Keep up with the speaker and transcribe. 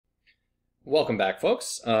Welcome back,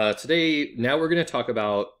 folks. Now we're going to talk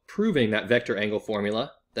about proving that vector angle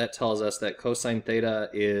formula that tells us that cosine theta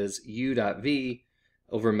is u dot v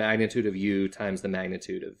over magnitude of u times the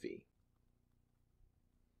magnitude of v.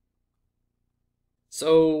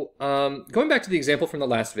 So going back to the example from the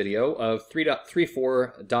last video of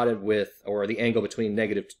 3.34 dotted with, or the angle between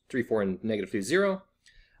negative 3,4 and negative 2,0,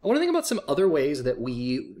 I want to think about some other ways that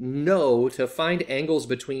we know to find angles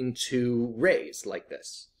between two rays like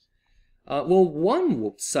this. Well,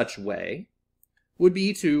 one such way would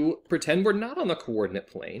be to pretend we're not on the coordinate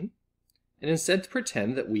plane, and instead to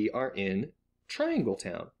pretend that we are in Triangle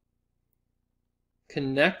Town.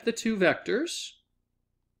 Connect the two vectors,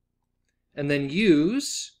 and then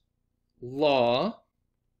use law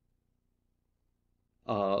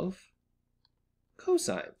of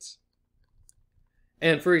cosines.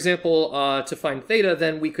 And for example, to find theta,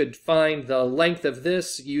 then we could find the length of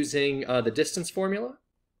this using the distance formula.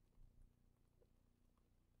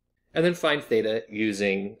 And then find theta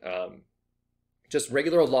using just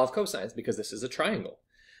regular old law of cosines, because this is a triangle.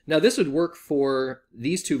 Now this would work for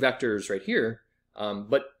these two vectors right here,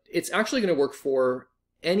 but it's actually going to work for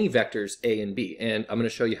any vectors a and b, and I'm going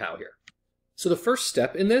to show you how here. So the first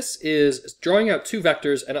step in this is drawing out two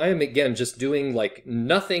vectors, and I am again just doing like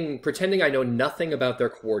nothing, pretending I know nothing about their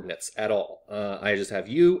coordinates at all. I just have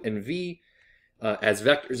u and v as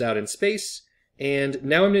vectors out in space, and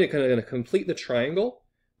now I'm going to complete the triangle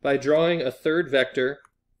by drawing a third vector,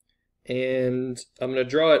 and I'm going to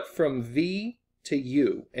draw it from v to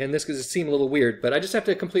u. And this could seem a little weird, but I just have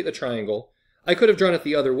to complete the triangle. I could have drawn it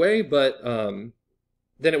the other way, but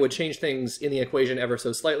then it would change things in the equation ever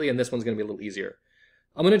so slightly, and this one's going to be a little easier.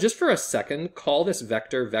 I'm going to just for a second call this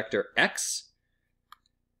vector vector x,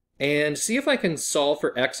 and see if I can solve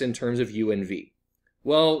for x in terms of u and v.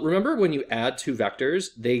 Well, remember when you add two vectors,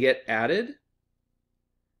 they get added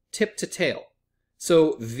tip to tail.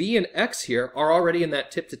 So v and x here are already in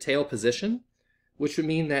that tip to tail position, which would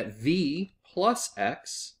mean that v plus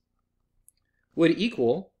x would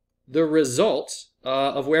equal the result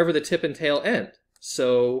of wherever the tip and tail end.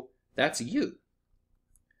 So that's u,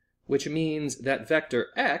 which means that vector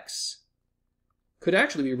x could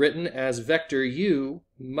actually be written as vector u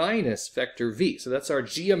minus vector v. So that's our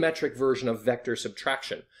geometric version of vector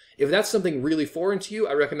subtraction. If that's something really foreign to you,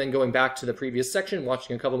 I recommend going back to the previous section,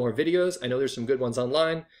 watching a couple more videos. I know there's some good ones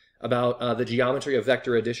online about the geometry of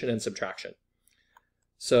vector addition and subtraction.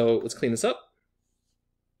 So let's clean this up.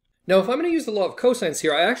 Now, if I'm going to use the law of cosines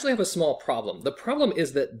here, I actually have a small problem. The problem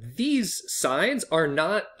is that these sides are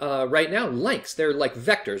not, right now, lengths. They're like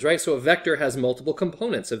vectors, right? So a vector has multiple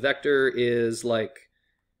components. A vector is like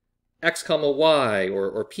x comma y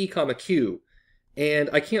or p comma q. And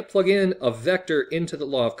I can't plug in a vector into the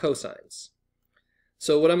law of cosines.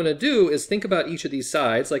 So what I'm going to do is think about each of these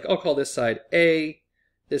sides. Like I'll call this side A,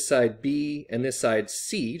 this side B, and this side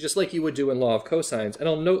C, just like you would do in law of cosines. And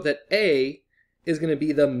I'll note that A is going to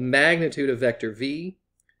be the magnitude of vector v,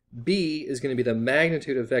 b is going to be the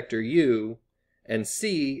magnitude of vector u, and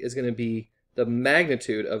c is going to be the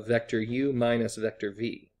magnitude of vector u minus vector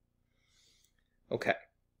v. Okay,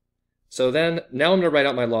 so then now I'm going to write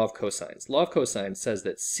out my law of cosines. Law of cosines says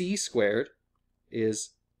that c squared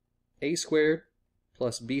is a squared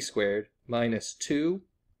plus b squared minus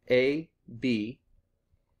 2ab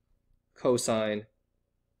cosine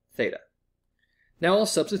theta. Now I'll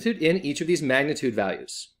substitute in each of these magnitude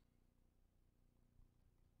values.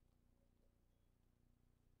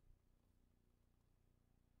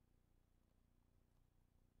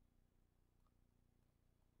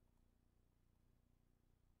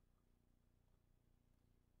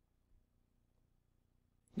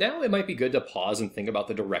 Now it might be good to pause and think about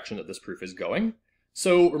the direction that this proof is going.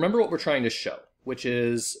 So remember what we're trying to show, which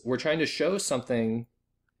is we're trying to show something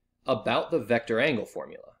about the vector angle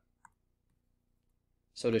formula.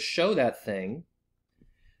 So to show that thing,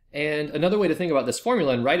 and another way to think about this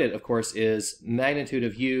formula and write it, of course, is magnitude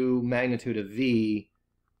of u, magnitude of v,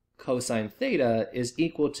 cosine theta is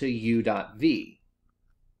equal to u dot v.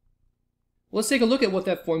 Let's take a look at what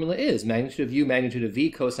that formula is. Magnitude of u, magnitude of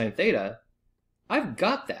v, cosine theta. I've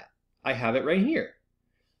got that. I have it right here.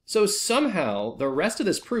 So somehow the rest of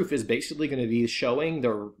this proof is basically going to be showing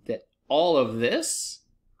that all of this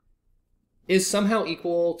is somehow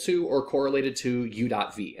equal to or correlated to u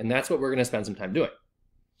dot v, and that's what we're going to spend some time doing.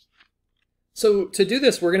 So to do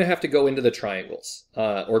this, we're going to have to go into the triangles,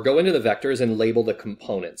 or go into the vectors and label the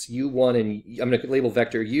components. U1 and I'm going to label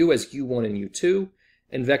vector u as u1 and u2,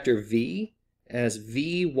 and vector v as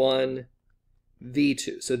v1,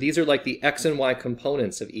 v2. So these are like the x and y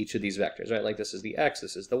components of each of these vectors, right? Like this is the x,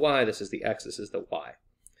 this is the y, this is the x, this is the y.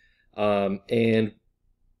 And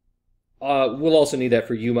we'll also need that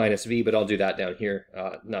for u minus v, but I'll do that down here,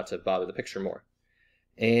 not to bother the picture more.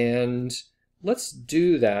 And let's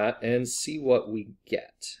do that and see what we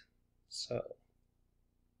get. So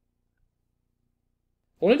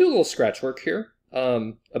I want to do a little scratch work here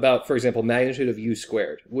about, for example, magnitude of u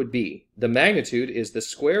squared would be, the magnitude is the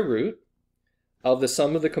square root of the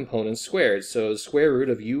sum of the components squared. So the square root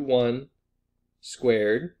of u1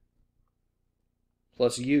 squared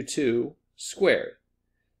plus u2 squared.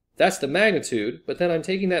 That's the magnitude, but then I'm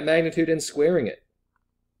taking that magnitude and squaring it.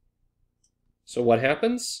 So what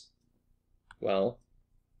happens? Well,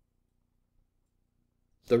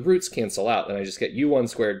 the roots cancel out, and I just get u1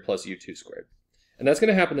 squared plus u2 squared. And that's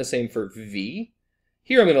going to happen the same for v.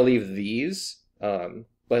 Here I'm going to leave these, but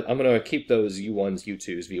I'm going to keep those u1s,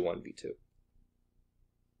 u2s, v1, v2.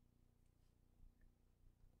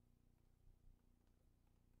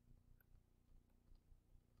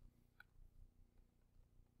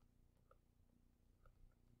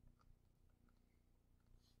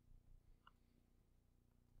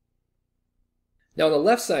 Now on the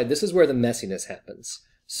left side, this is where the messiness happens.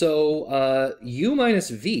 So u minus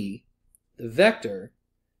v, the vector,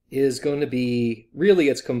 is going to be, really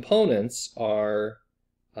its components are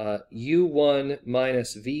u1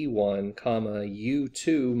 minus v1, comma,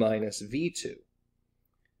 u2 minus v2.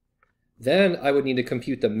 Then I would need to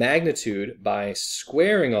compute the magnitude by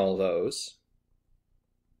squaring all those,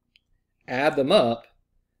 add them up,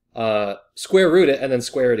 square root it, and then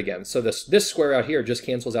square it again. So this square out here just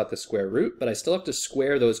cancels out the square root, but I still have to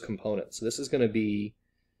square those components. So this is going to be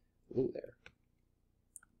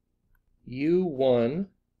u1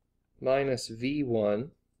 minus v1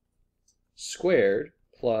 squared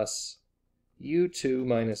plus u2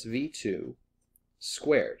 minus v2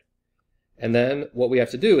 squared. And then what we have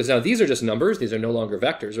to do is, now these are just numbers, these are no longer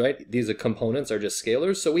vectors, right? These are components, are just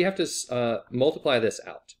scalars, so we have to multiply this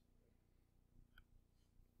out.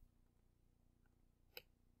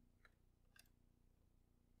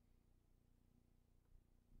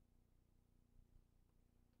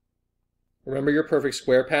 Remember your perfect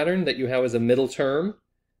square pattern that you have as a middle term,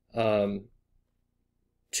 2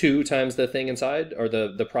 times the thing inside, or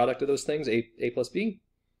the product of those things, a plus b.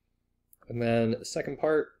 And then the second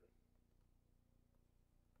part,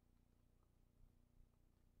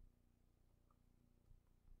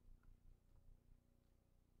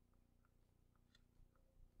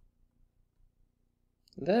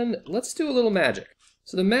 then let's do a little magic.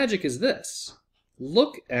 So the magic is this.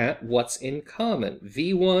 Look at what's in common.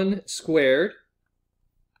 v1 squared,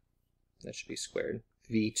 that should be squared,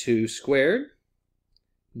 v2 squared,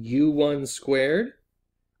 u1 squared,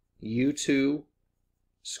 u2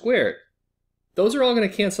 squared. Those are all going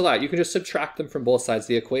to cancel out. You can just subtract them from both sides of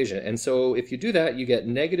the equation. And so if you do that, you get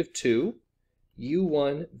negative 2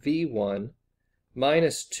 u1 v1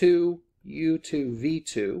 minus 2 u2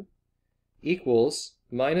 v2 equals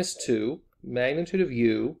minus 2 magnitude of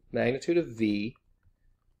u, magnitude of v,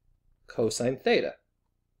 cosine theta.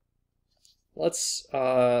 Let's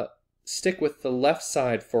stick with the left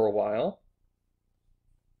side for a while.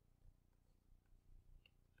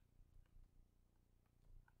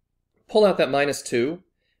 Pull out that minus 2,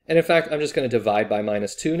 and in fact I'm just going to divide by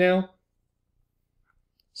minus 2 now.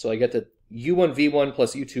 So I get that u1 v1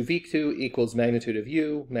 plus u2 v2 equals magnitude of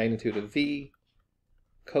u, magnitude of v,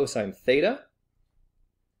 cosine theta.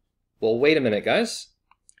 Well, wait a minute, guys.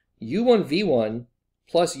 u1 v1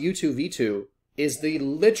 plus u2 v2 is the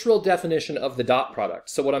literal definition of the dot product.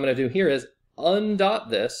 So what I'm going to do here is undot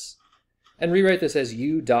this and rewrite this as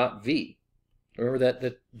u dot v. Remember that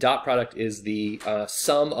the dot product is the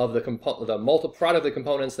sum of the multiple product of the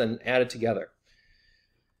components then added together.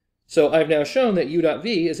 So I've now shown that u dot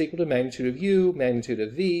v is equal to magnitude of u, magnitude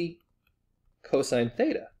of v, cosine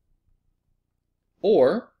theta.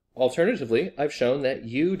 Or, alternatively, I've shown that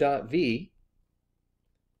u dot v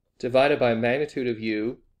divided by magnitude of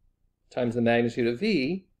u times the magnitude of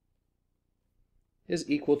v is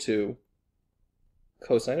equal to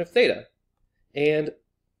cosine of theta. And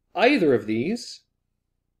either of these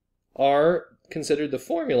are considered the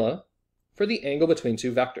formula for the angle between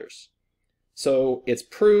two vectors. So it's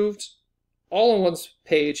proved all on one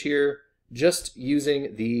page here, just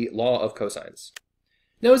using the law of cosines.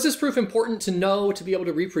 Now, is this proof important to know to be able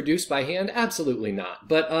to reproduce by hand? Absolutely not.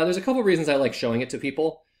 But there's a couple reasons I like showing it to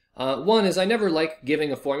people. One is I never like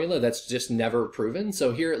giving a formula that's just never proven,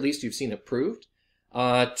 so here at least you've seen it proved.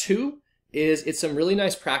 Two is it's some really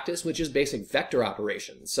nice practice, which is basic vector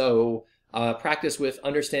operations. So practice with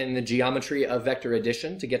understanding the geometry of vector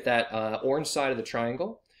addition to get that orange side of the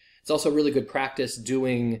triangle. It's also really good practice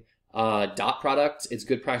doing Dot product, it's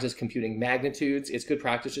good practice computing magnitudes. It's good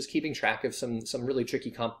practice just keeping track of some really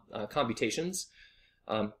tricky computations.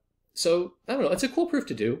 So I don't know, it's a cool proof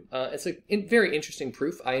to do. It's a very interesting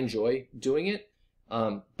proof. I enjoy doing it,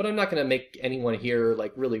 but I'm not going to make anyone here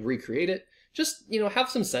like really recreate it. Just, have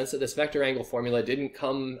some sense that this vector angle formula didn't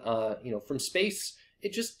come, from space.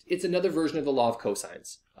 It's another version of the law of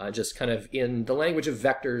cosines, just kind of in the language of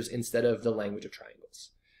vectors instead of the language of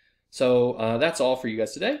triangles. So that's all for you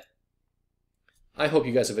guys today. I hope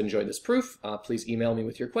you guys have enjoyed this proof. Please email me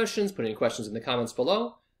with your questions, put any questions in the comments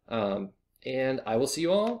below, and I will see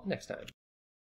you all next time.